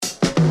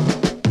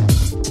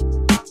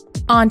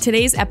On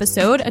today's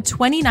episode, a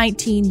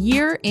 2019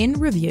 year in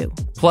review.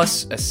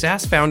 Plus, a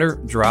SaaS founder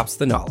drops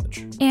the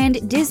knowledge.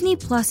 And Disney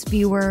Plus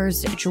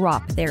viewers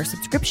drop their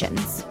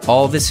subscriptions.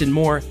 All this and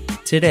more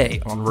today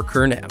on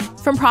Recur Now.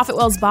 From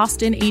ProfitWell's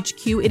Boston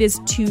HQ, it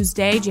is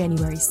Tuesday,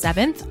 January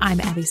 7th. I'm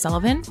Abby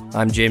Sullivan.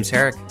 I'm James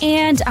Herrick.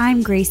 And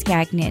I'm Grace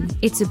Gagnon.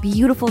 It's a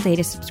beautiful day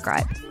to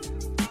subscribe.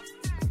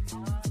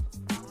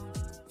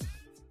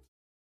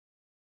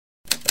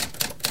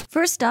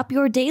 First up,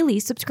 your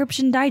daily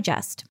subscription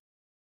digest.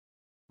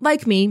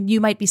 Like me,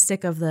 you might be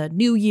sick of the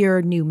new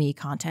year, new me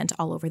content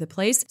all over the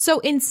place. So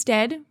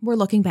instead, we're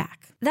looking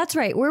back. That's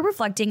right. We're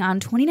reflecting on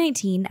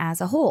 2019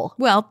 as a whole.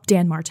 Well,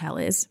 Dan Martell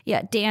is.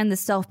 Yeah, Dan, the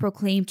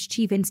self-proclaimed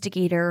chief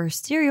instigator,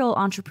 serial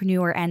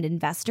entrepreneur and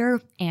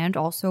investor, and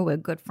also a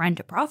good friend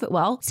to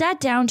ProfitWell, sat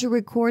down to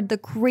record the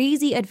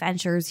crazy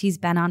adventures he's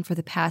been on for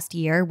the past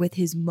year with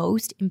his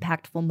most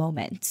impactful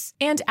moments.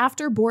 And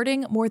after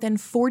boarding more than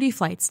 40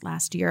 flights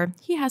last year,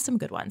 he has some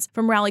good ones.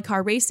 From rally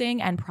car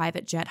racing and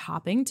private jet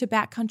hopping to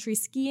backcountry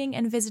skiing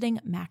and visiting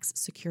max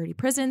security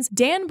prisons,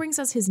 Dan brings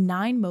us his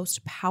 9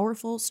 most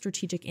powerful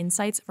strategic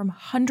insights from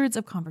hundreds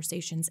of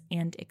conversations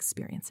and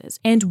experiences,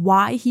 and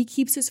why he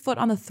keeps his foot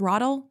on the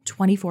throttle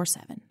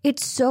 24/7.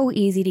 It's so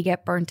easy to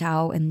get burnt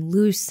out and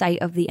lose sight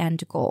of the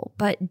end goal,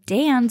 but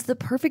Dan's the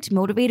perfect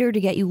motivator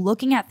to get you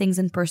looking at things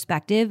in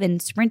perspective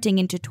and sprinting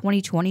into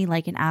 2020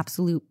 like an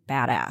absolute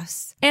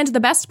badass. And the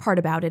best part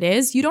about it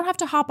is you don't have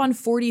to hop on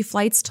 40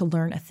 flights to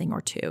learn a thing or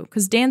two,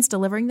 because Dan's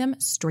delivering them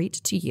straight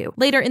to you.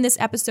 Later in this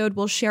episode,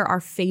 we'll share our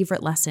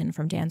favorite lesson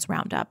from Dan's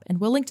roundup, and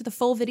we'll link to the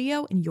full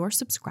video in your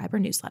subscriber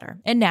newsletter.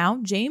 And now,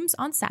 James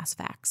on SaaS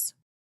Facts.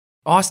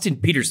 Austin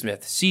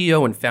Petersmith,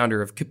 CEO and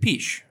founder of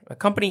Capiche, a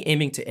company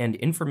aiming to end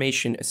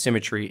information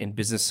asymmetry in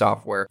business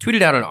software,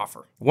 tweeted out an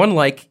offer. 1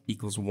 like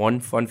equals 1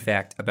 fun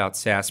fact about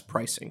SaaS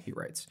pricing, he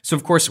writes. So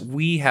of course,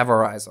 we have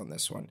our eyes on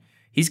this one.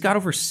 He's got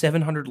over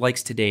 700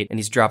 likes to date, and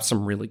he's dropped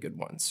some really good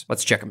ones.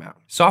 Let's check them out.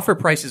 Software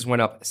prices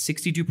went up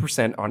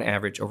 62% on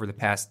average over the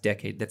past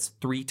decade. That's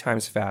 3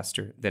 times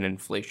faster than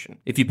inflation.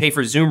 If you pay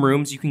for Zoom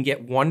rooms, you can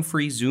get 1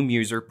 free Zoom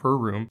user per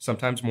room,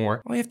 sometimes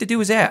more. All you have to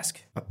do is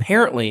ask.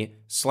 Apparently,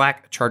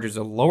 Slack charges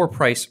a lower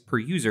price per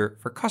user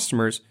for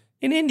customers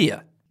in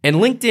India. And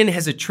LinkedIn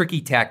has a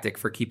tricky tactic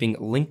for keeping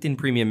LinkedIn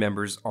Premium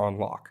members on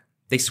lock.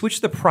 They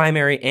switch the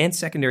primary and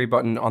secondary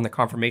button on the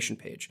confirmation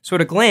page. So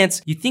at a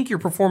glance, you think you're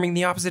performing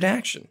the opposite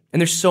action.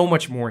 And there's so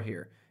much more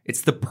here.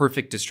 It's the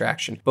perfect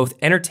distraction, both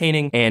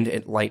entertaining and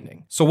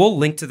enlightening. So we'll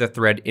link to the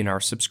thread in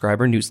our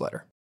subscriber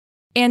newsletter.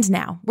 And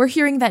now, we're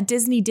hearing that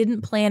Disney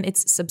didn't plan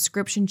its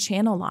subscription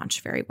channel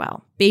launch very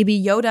well.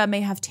 Baby Yoda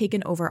may have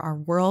taken over our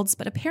worlds,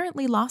 but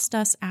apparently lost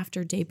us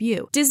after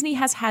debut. Disney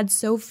has had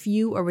so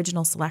few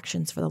original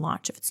selections for the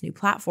launch of its new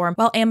platform,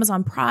 while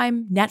Amazon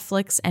Prime,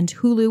 Netflix, and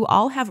Hulu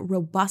all have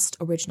robust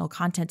original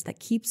content that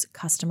keeps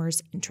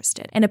customers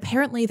interested. And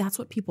apparently that's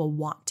what people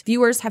want.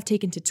 Viewers have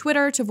taken to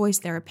Twitter to voice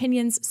their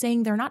opinions,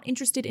 saying they're not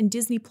interested in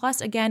Disney Plus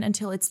again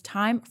until it's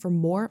time for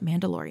more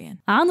Mandalorian.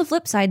 On the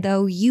flip side,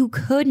 though, you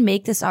could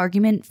make this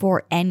argument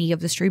for any of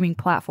the streaming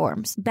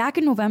platforms. Back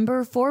in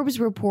November,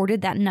 Forbes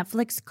reported that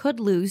Netflix could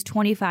lose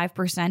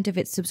 25% of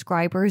its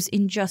subscribers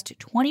in just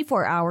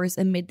 24 hours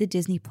amid the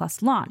Disney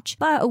Plus launch.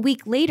 But a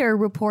week later,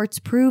 reports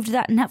proved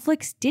that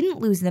Netflix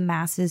didn't lose the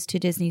masses to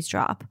Disney's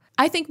drop.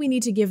 I think we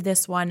need to give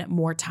this one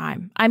more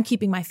time. I'm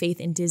keeping my faith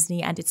in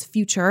Disney and its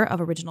future of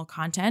original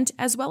content,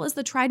 as well as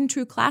the tried and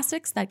true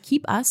classics that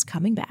keep us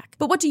coming back.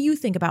 But what do you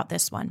think about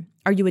this one?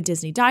 Are you a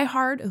Disney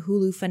diehard, a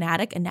Hulu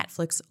fanatic, a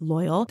Netflix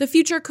loyal? The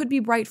future could be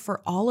bright for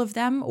all of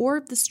them,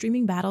 or the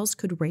streaming battles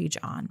could rage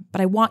on.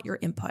 But I want your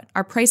input.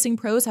 Our pricing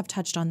pros have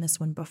touched on this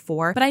one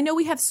before, but I know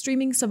we have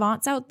streaming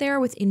savants out there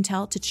with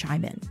intel to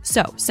chime in.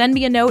 So send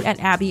me a note at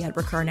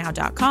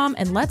abby@recurnow.com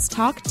and let's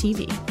talk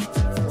TV.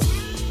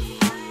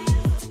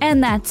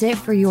 And that's it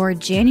for your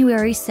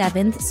January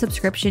 7th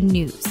subscription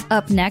news.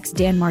 Up next,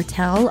 Dan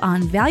Martell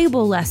on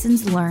valuable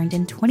lessons learned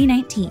in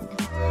 2019.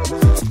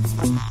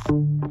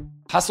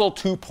 Hustle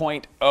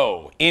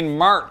 2.0. In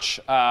March,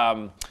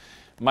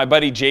 my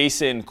buddy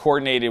Jason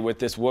coordinated with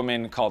this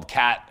woman called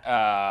Kat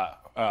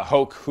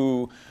Hoke,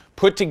 who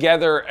put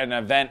together an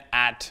event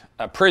at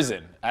a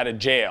prison, at a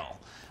jail,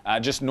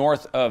 just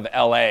north of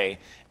LA.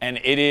 And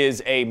it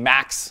is a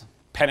max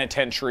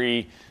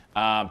penitentiary.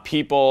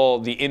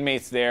 The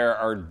inmates there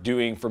are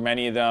doing, for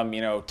many of them,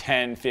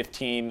 10,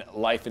 15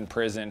 life in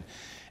prison.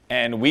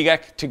 And we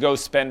got to go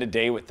spend a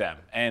day with them.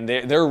 And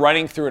they're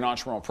running through an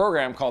entrepreneurial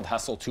program called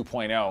Hustle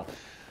 2.0.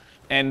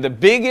 And the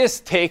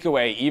biggest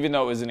takeaway, even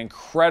though it was an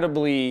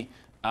incredibly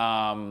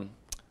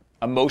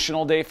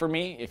emotional day for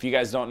me, if you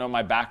guys don't know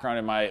my background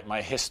and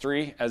my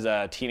history as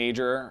a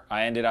teenager,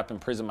 I ended up in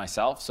prison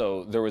myself.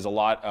 So there was a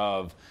lot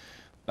of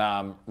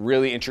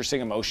really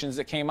interesting emotions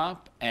that came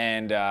up.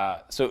 And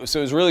so it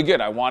was really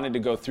good. I wanted to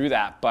go through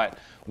that. But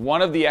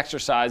one of the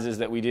exercises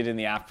that we did in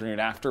the afternoon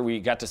after we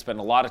got to spend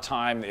a lot of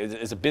time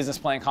is a business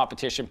plan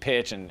competition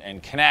pitch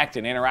and connect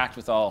and interact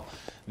with all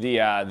the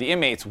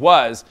inmates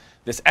was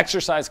this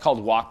exercise called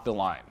Walk the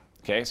Line.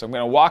 Okay, so I'm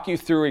going to walk you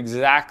through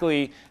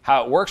exactly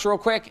how it works real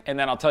quick, and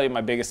then I'll tell you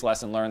my biggest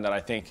lesson learned that I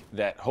think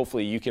that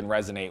hopefully you can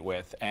resonate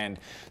with. And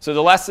so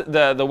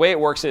the way it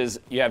works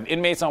is you have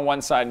inmates on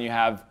one side and you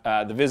have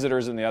the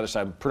visitors on the other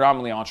side,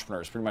 predominantly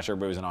entrepreneurs. Pretty much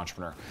everybody's an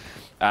entrepreneur.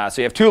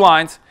 So you have two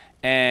lines,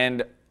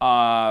 and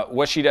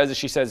what she does is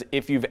she says,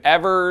 if you've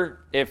ever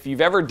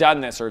done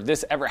this or if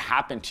this ever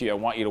happened to you, I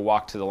want you to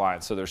walk to the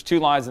line. So there's two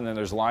lines and then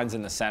there's lines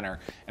in the center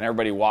and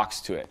everybody walks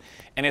to it.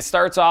 And it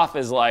starts off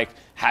as like,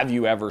 have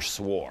you ever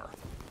swore?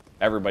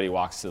 Everybody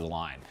walks to the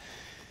line.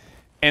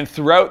 And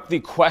throughout the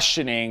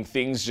questioning,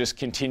 things just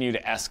continue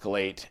to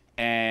escalate.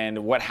 And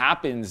what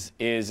happens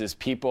is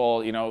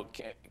people, you know,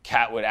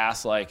 Kat would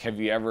ask like, have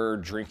you ever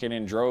drinking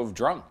and drove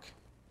drunk?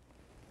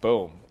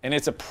 Boom. And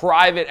it's a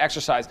private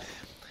exercise.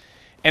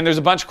 And there's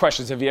a bunch of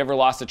questions. Have you ever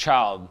lost a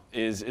child?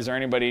 Is there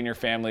anybody in your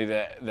family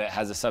that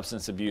has a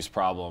substance abuse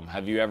problem?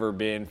 Have you ever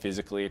been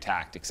physically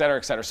attacked, et cetera,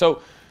 et cetera?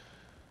 So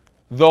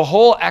the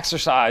whole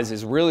exercise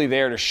is really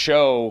there to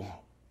show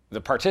the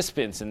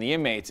participants and the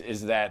inmates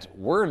is that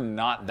we're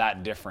not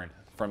that different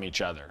from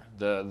each other.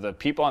 The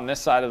people on this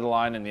side of the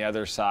line and the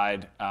other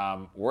side,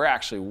 we're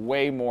actually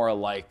way more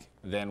alike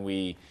than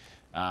we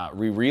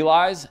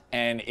realize.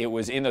 And it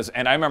was in those,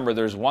 and I remember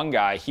there's one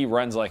guy, he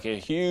runs like a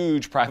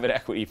huge private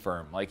equity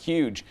firm, like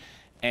huge.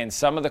 And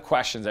some of the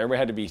questions, everybody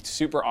had to be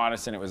super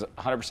honest, and it was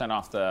 100%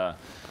 off the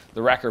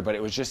record, but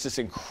it was just this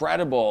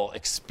incredible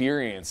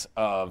experience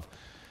of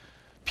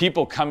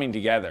people coming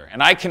together.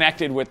 And I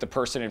connected with the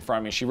person in front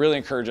of me. She really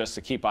encouraged us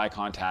to keep eye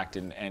contact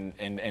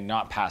and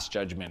not pass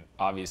judgment,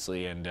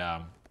 obviously. And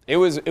it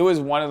was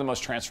one of the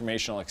most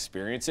transformational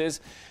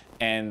experiences.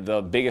 And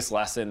the biggest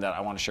lesson that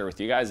I want to share with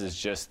you guys is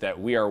just that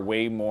we are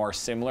way more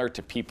similar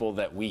to people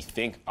that we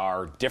think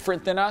are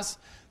different than us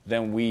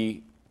than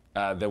we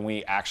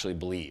actually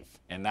believe.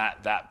 And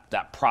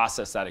that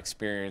process, that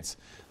experience,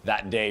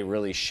 that day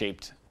really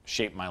shaped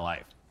my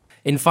life.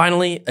 And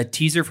finally, a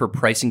teaser for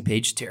Pricing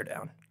Page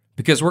Teardown,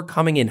 because we're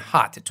coming in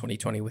hot to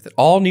 2020 with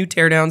all new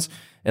teardowns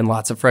and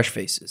lots of fresh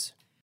faces.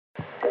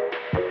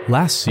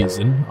 Last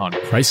season on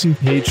Pricing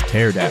Page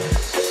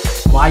Teardown.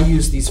 Why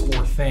use these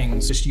 4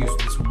 things? Just use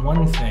this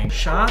one thing.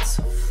 Shots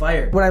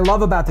fired. What I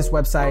love about this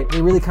website,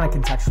 they really kind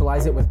of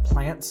contextualize it with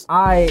plants.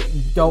 I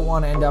don't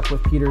want to end up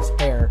with Peter's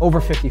hair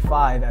over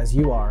 55 as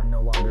you are,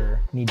 no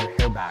longer need your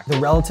hair back. The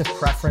relative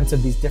preference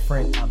of these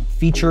different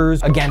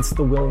features against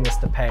the willingness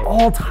to pay.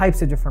 All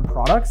types of different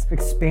products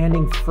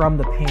expanding from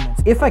the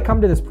payments. If I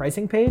come to this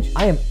pricing page,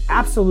 I am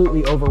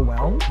absolutely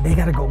overwhelmed. They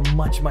got to go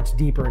much, much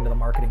deeper into the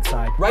marketing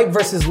side. Right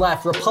versus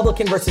left,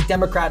 Republican versus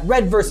Democrat,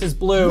 red versus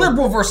blue.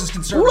 Liberal versus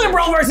conservative.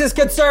 Liberal versus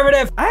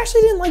conservative. I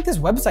actually didn't like this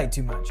website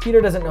too much.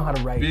 Peter doesn't know how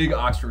to write. Big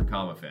Oxford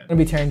comma fan. I'm gonna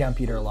be tearing down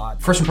Peter a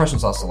lot. First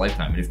impressions last a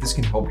lifetime, and if this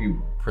can help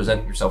you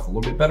present yourself a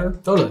little bit better,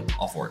 Totally.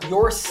 all for it.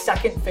 Your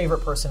second favorite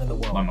person in the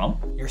world. My mom?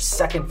 Your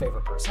second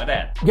favorite person. My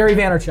dad. Gary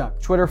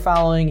Vaynerchuk. Twitter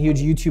following, huge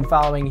YouTube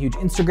following, huge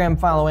Instagram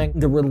following.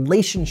 The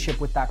relationship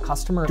with that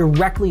customer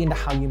directly into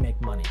how you make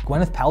money.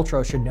 Gwyneth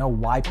Paltrow should know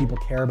why people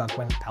care about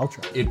Gwyneth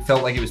Paltrow. It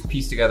felt like it was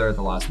pieced together at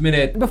the last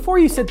minute. Before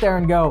you sit there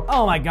and go,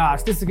 oh my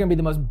gosh, this is gonna be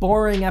the most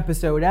boring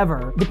episode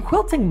ever, the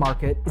quilting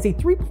market is a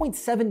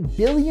 $3.7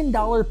 billion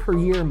per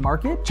year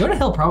market. Jonah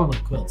Hill probably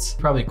quilts.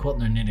 Probably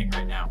quilting or knitting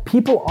right now.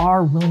 People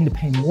are willing to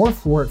pay more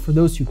for it for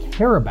those who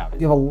care about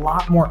it. You have a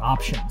lot more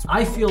options.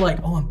 I feel like,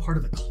 oh, I'm part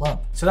of the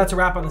club. So that's a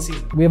wrap on the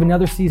season. We have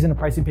another season of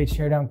Pricing Page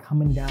Teardown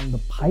coming down the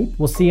pipe.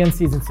 We'll see you in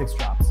season 6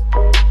 drops.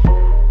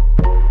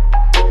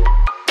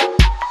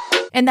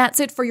 And that's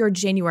it for your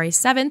January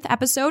 7th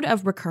episode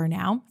of Recur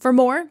Now. For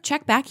more,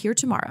 check back here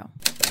tomorrow.